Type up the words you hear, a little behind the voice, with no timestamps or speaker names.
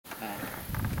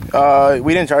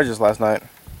We didn't charge this last night.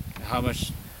 How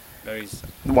much berries?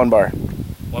 1 bar.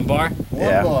 1 bar?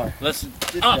 Yeah. 1 bar. Let's.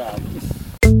 Good job.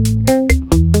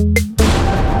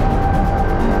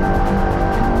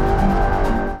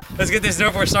 Let's get this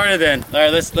Nerf war started then. All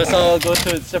right, let's all go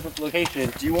to a separate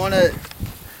location. Do you want to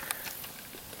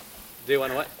Do you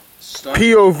want to what? start?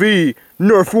 POV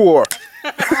Nerf war.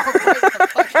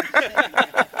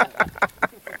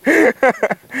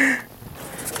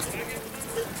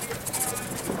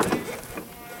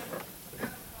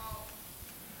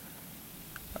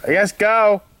 I guess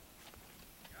go.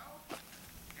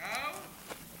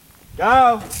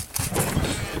 Go.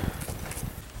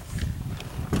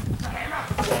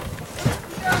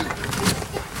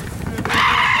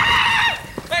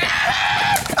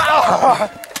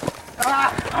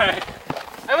 Alright.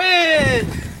 I win!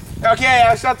 Okay,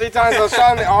 I shot 3 times. I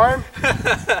shot in the arm,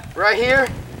 right here,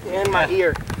 and my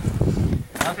ear.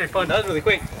 That was pretty fun. That was really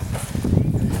quick.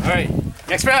 Alright,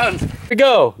 next round. Here we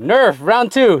go. Nerf,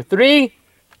 round 2. 3,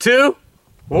 2,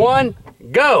 1,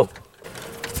 go!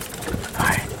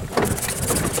 Alright.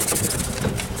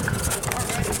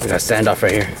 We got a standoff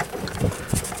right here.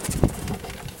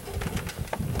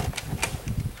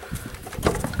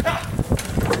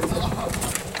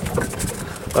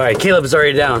 Alright, Caleb is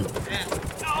already down.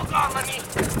 Oh, God, my knee.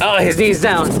 Oh, his knee's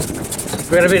down.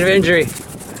 We got a bit of injury.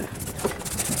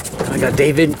 I got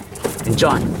David and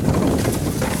John.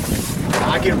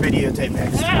 I can videotape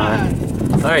next.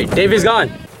 Alright, David's gone.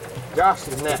 Josh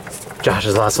is next. Josh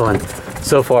is the last one.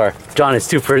 So far, John is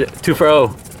 2 for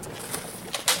 0.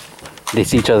 They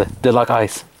see each other. They lock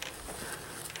eyes.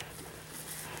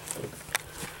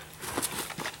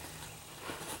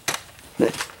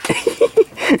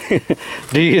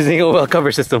 They're using a well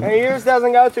cover system. Hey, yours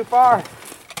doesn't go too far.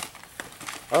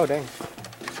 Oh, dang.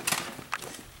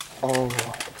 Oh.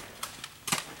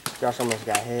 Josh almost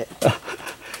got hit.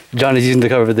 John is using the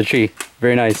cover of the tree.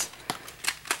 Very nice.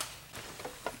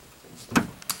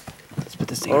 Let's put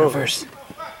this thing in reverse.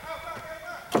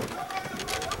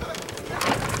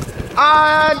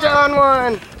 Ah, John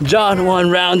won. John won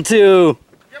round 2.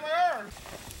 Get my arm.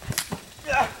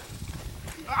 Yeah.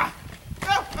 Ah.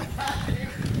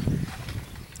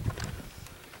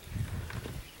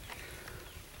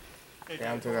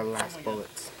 Down to the last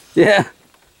bullets. Yeah.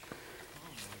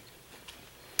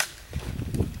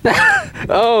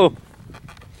 Oh.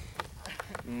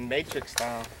 Matrix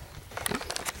style.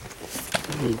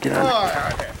 Get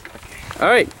out. All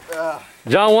right.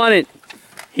 John won it.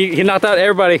 He knocked out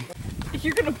everybody.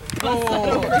 You're gonna bust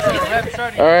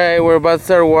that over. All right, we're about to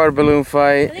start a water balloon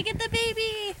fight. Look at the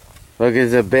baby. Look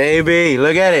at the baby.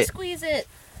 Look at it. Squeeze it.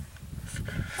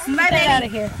 My Get out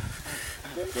of baby. here.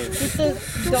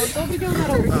 Don't be doing that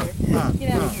over here.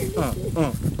 Get out of here.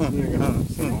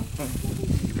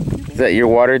 Is that your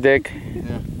water dick?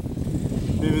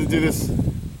 Let's do this.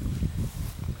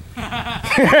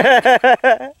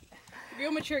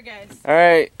 Real mature guys. All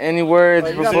right, any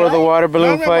words before the water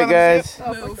balloon fight, guys?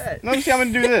 Move. No, see, I'm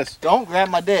gonna do this. Don't grab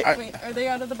my dick. Wait, are they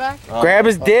out of the back? Grab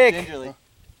his dick. Gingerly.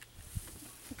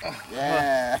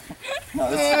 Yeah. No,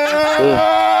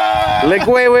 Lick,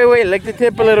 wait. Lick the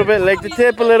tip a little bit. Lick the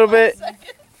tip a little bit.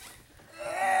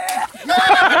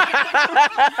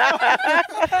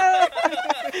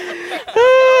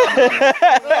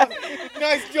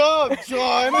 nice job,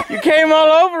 John. You came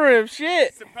all over him.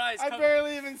 Shit. Surprise. I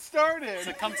barely even started. It's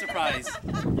a come surprise.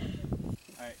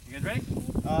 Alright, you guys ready?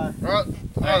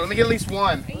 Let me get at least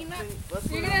one.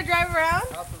 You're gonna drive around?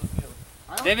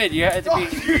 David, you have to be.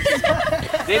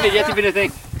 David, you have to be the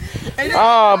thing.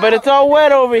 Oh, but it's all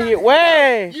wet over here.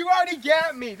 Way. You already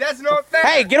got me. That's not fair.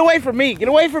 Hey, get away from me. Get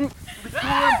away from. The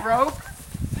cooler broke.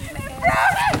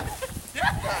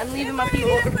 I'm leaving my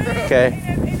people. Okay.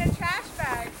 In a trash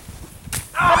bag.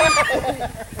 I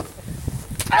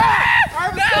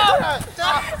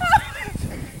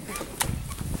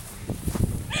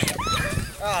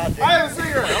have a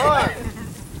cigarette. Hold on.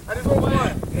 I just want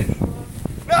one.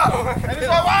 No, I just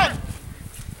want one.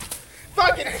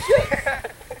 Fucking shit.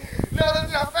 No,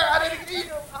 that's not fair. I didn't eat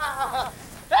them.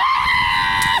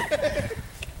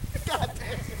 God damn.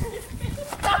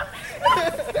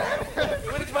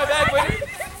 Put it to my bag, Wendy.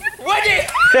 Wendy!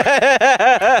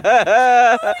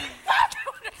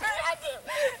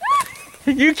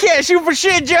 You can't shoot for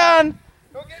shit, John.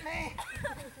 Don't get me.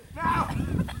 No.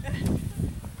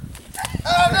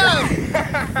 Oh no.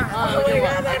 Oh my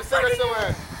God. I have a cigarette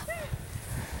somewhere.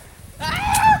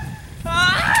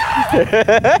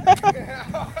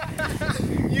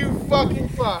 You fucking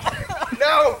fuck.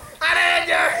 No. I didn't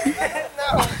do it. No.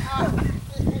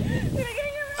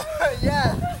 Yeah.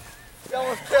 You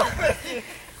almost killed me.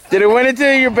 Did it went into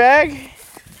your bag?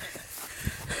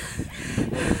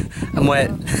 I'm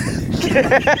wet.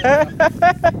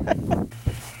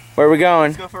 Where are we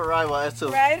going? Let's go for a ride while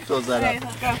Edzel Ride? fills that Okay, up.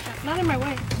 let's go. Not in my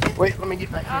way. Wait, let me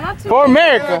get back. Not too For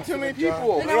many. America. Too many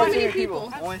people. There's not many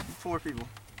people. Only 4 people.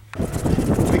 We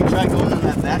can try going on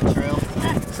that back trail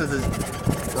since it's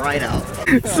right out.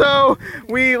 So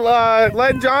we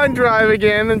let John drive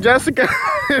again, and Jessica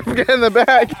get in the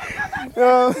back.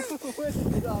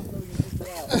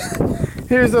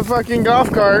 Here's a fucking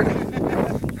golf cart.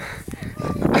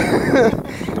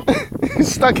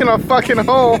 Stuck in a fucking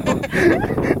hole.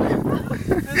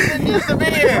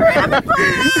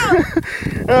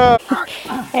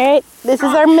 Alright, this is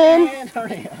our men.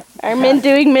 Our men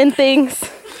doing men things.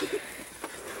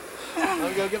 I'm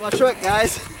gonna go get my truck,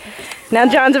 guys. Now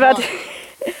John's about to...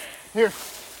 Here.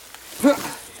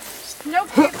 Nope.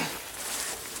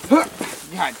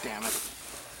 God damn it.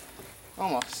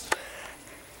 Almost.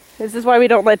 This is why we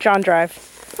don't let John drive.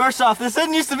 First off, this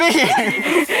didn't used to be here.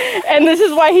 And this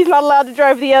is why he's not allowed to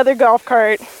drive the other golf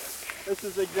cart. This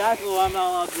is exactly why I'm not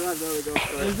allowed to drive the other golf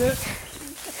cart. Is it?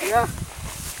 Yeah.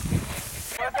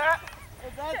 What's that?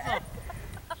 It's Edzel.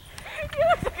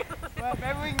 Well,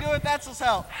 maybe we can do it with Edzel's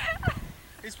help.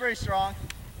 He's pretty strong.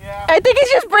 Yeah. I think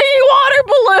he's just bringing water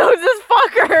balloons, this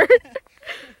fucker.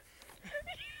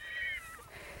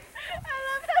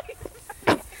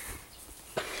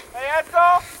 Hey,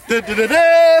 Edzel. Da-da-da-da!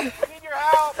 I need your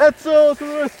help. Edzel to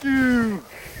the rescue!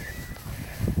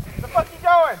 Where the fuck you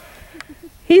going?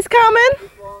 He's coming. He's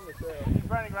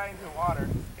running right into the water.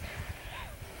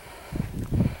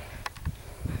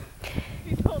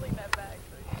 He's holding that bag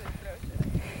so he can throw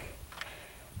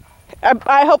shit.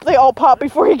 I hope they all pop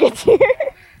before he gets here.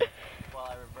 While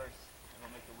I reverse,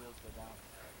 it'll make the wheels go down.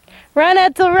 Run,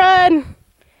 Edzel, run.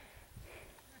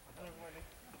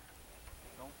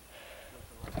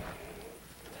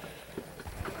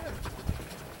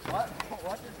 What?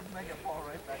 Just make it fall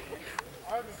right back in.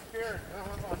 I was scared. That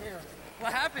was on here.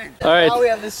 What happened? Now Alright, we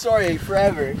have this story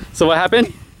forever. so what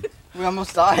happened? We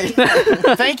almost died.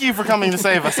 Thank you for coming to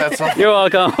save us, Edzel. You're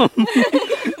welcome.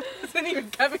 Isn't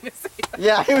even coming to see us.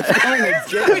 Yeah, he was coming to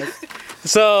get us.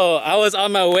 So I was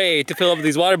on my way to fill up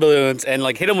these water balloons and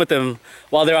like hit them with them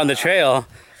while they're on the trail.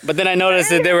 But then I noticed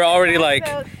that they were already like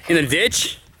in a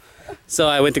ditch. So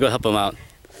I went to go help them out.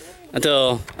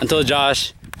 Until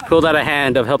Josh pulled out a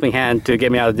hand of helping hand to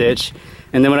get me out of the ditch.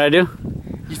 And then what did I do?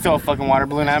 You throw a fucking water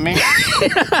balloon at me?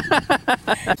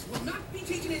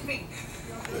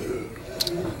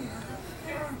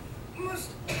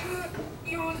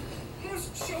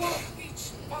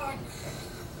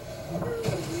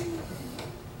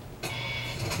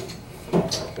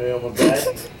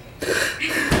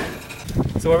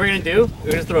 So what we're gonna do?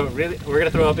 We're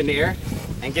gonna throw up in the air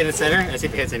and get in the center and see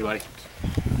if it hits anybody.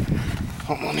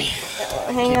 Oh, mommy.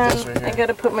 Hang on, right I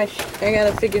gotta put my, I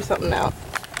gotta figure something out.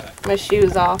 My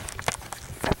shoes off.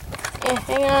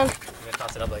 Hang on. I'm gonna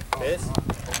toss it up like this.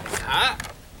 Ah!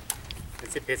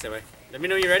 Let's see if it hits anybody. Let me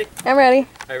know when you're ready. I'm ready.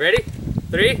 Are you ready?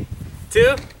 3,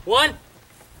 2, 1.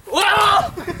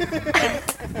 Whoa!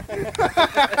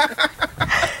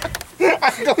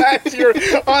 I'm glad you're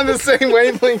on the same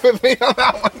wavelength with me on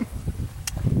that one.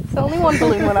 So only one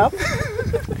balloon went up.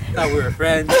 Thought we were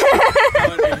friends. That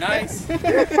would be nice. Can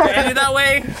I do that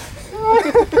way?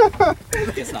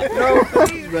 It's not.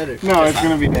 No, it's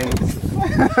gonna be dangerous.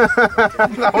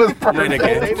 That was perfect.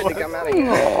 Okay. I'm out of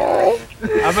here.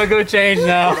 I'm gonna go change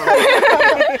now. I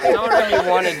told him you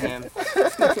wanted him.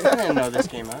 I didn't know this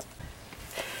came up.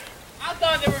 I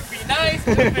thought it would be nice.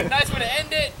 It would have been a nice way to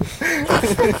end it.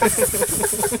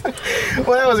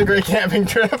 Well, that was a great camping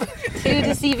trip. Two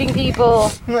deceiving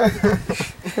people.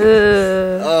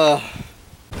 Oh,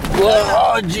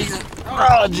 Jesus.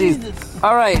 Oh, Jesus.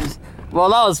 All right. Well,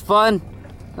 that was fun.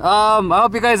 I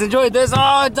hope you guys enjoyed this.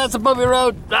 Oh, that's a bumpy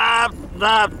road.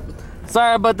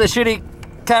 Sorry about the shitty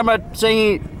camera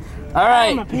thingy. All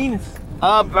right. My penis.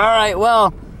 All right.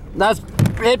 Well, that's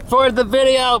it for the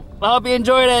video. I hope you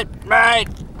enjoyed it. All right.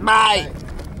 Bye.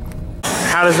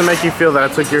 How does it make you feel that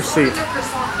I took your seat?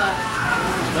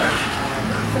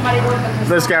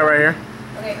 This guy right here.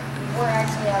 Okay, we're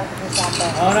actually out of the croissant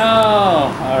though. Oh no.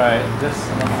 All right. Just.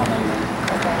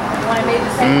 Okay. You want to make the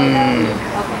same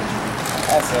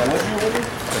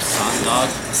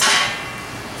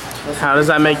Okay. How does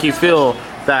that make you feel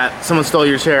that someone stole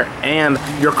your chair and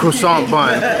your croissant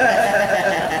bun?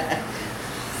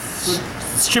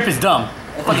 This trip is dumb.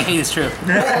 I fucking hate this trip.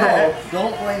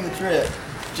 Don't blame the trip.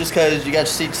 Just because you got your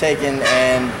seat taken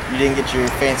and you didn't get your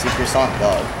fancy croissant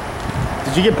dog.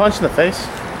 Did you get punched in the face?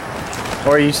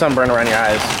 Or are you sunburned around your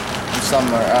eyes? I'm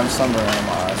somewhere in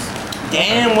my eyes.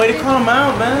 Damn, way to call him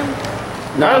out, man.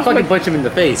 No, I fucking punch him in the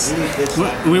face.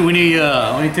 When he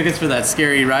took us for that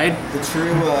scary ride. The true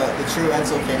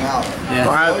Edzel came out. Yeah.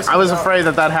 Well, I was afraid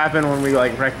that happened when we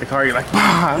like wrecked the car. You're like,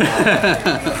 bah.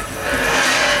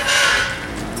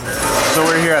 So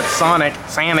we're here at Sonic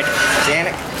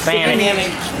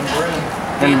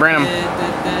in Brenham,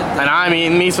 and I'm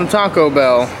eating me some Taco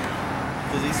Bell.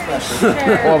 Because he's special.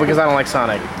 Well, because I don't like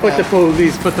Sonic. Put the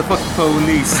police. Put the fucking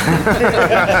police.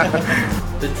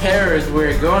 The terrors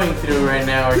we're going through right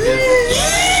now are just.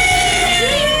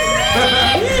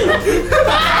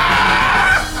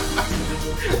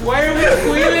 Why are we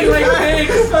squealing like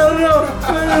pigs? I don't know.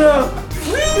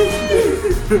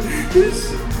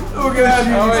 Oh god.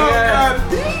 Oh my god.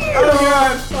 Oh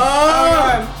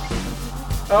god.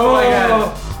 Oh my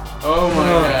god. Oh my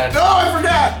god. No, I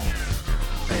forgot.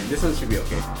 This one should be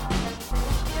okay.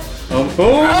 Oh!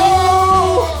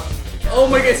 Oh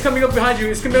my god, it's coming up behind you.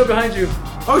 It's coming up behind you.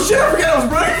 Oh shit, I forgot I was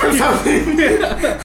running for something.